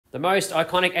The most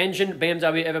iconic engine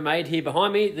BMW ever made here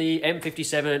behind me, the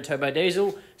M57 turbo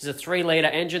diesel. This is a 3-litre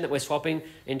engine that we're swapping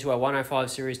into a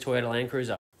 105 series Toyota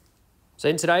Landcruiser. So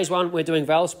in today's one, we're doing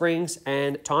valve springs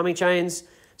and timing chains.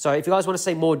 So if you guys want to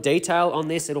see more detail on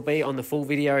this, it'll be on the full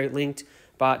video linked.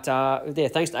 But yeah,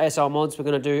 thanks to ASL Mods, we're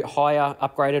going to do higher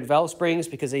upgraded valve springs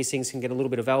because these things can get a little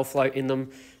bit of valve float in them.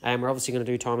 And we're obviously going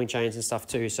to do timing chains and stuff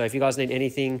too. So if you guys need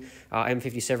anything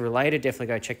M57 related, definitely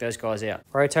go check those guys out.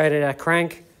 Rotated our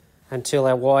crank until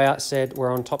our wire said we're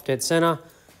on top dead center.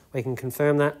 We can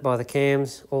confirm that by the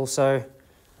cams also,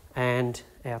 and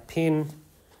our pin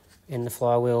in the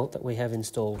flywheel that we have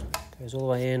installed. Goes all the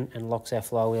way in and locks our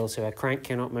flywheel so our crank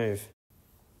cannot move.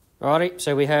 Alrighty,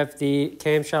 so we have the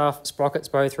camshaft sprockets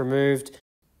both removed.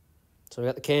 So we've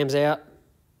got the cams out.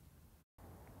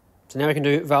 So now we can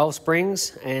do valve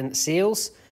springs and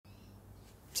seals.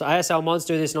 So ASL Mods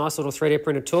do this nice little 3D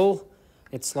printed tool.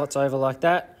 It slots over like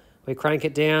that. We crank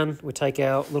it down, we take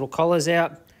our little collars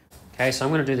out. Okay, so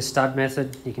I'm going to do the stud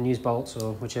method. You can use bolts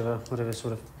or whatever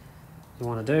sort of you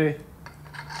want to do.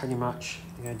 Pretty much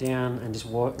you go down and just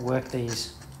work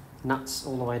these nuts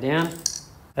all the way down.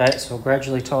 Okay, so we'll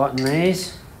gradually tighten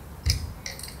these.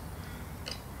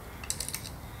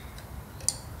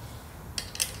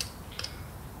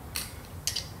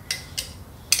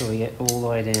 So we get all the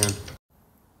way down.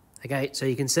 Okay, so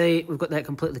you can see we've got that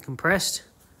completely compressed.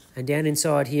 And down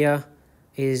inside here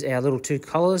is our little 2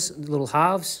 collars, little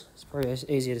halves. It's probably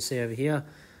easier to see over here.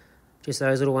 Just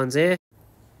those little ones there.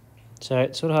 So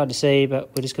it's sort of hard to see,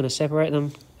 but we're just going to separate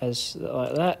them as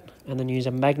like that, and then use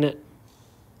a magnet,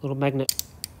 little magnet,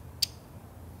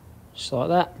 just like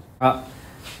that. Right,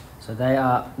 so they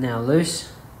are now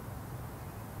loose.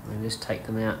 We just take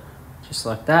them out just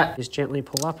like that. Just gently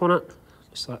pull up on it,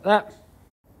 just like that.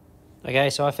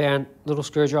 Okay, so I found a little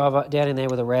screwdriver down in there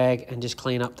with a rag and just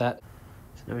clean up that.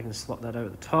 So now we can slot that over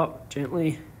the top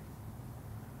gently.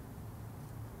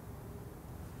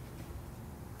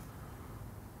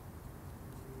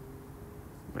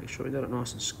 Make sure we got it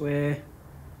nice and square.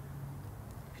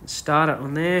 You can start it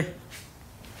on there.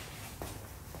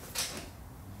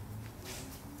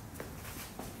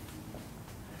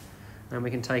 And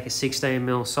we can take a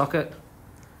 16mm socket,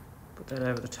 put that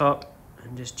over the top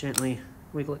and just gently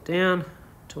wiggle it down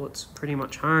until it's pretty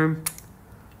much home.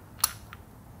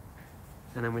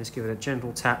 And then we just give it a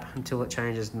gentle tap until it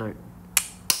changes note.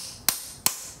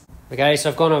 Okay, so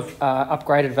I've gone with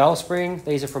upgraded valve spring.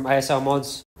 These are from ASL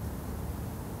Mods.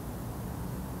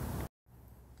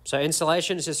 So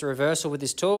installation is just a reversal with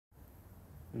this tool.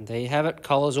 And there you have it,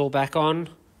 collars all back on,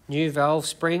 new valve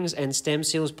springs and stem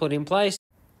seals put in place.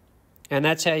 And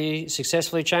that's how you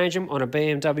successfully change them on a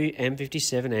BMW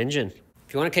M57 engine.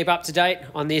 If you want to keep up to date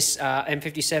on this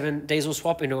M57 diesel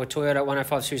swap into a Toyota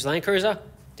 105 series Landcruiser,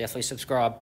 definitely subscribe.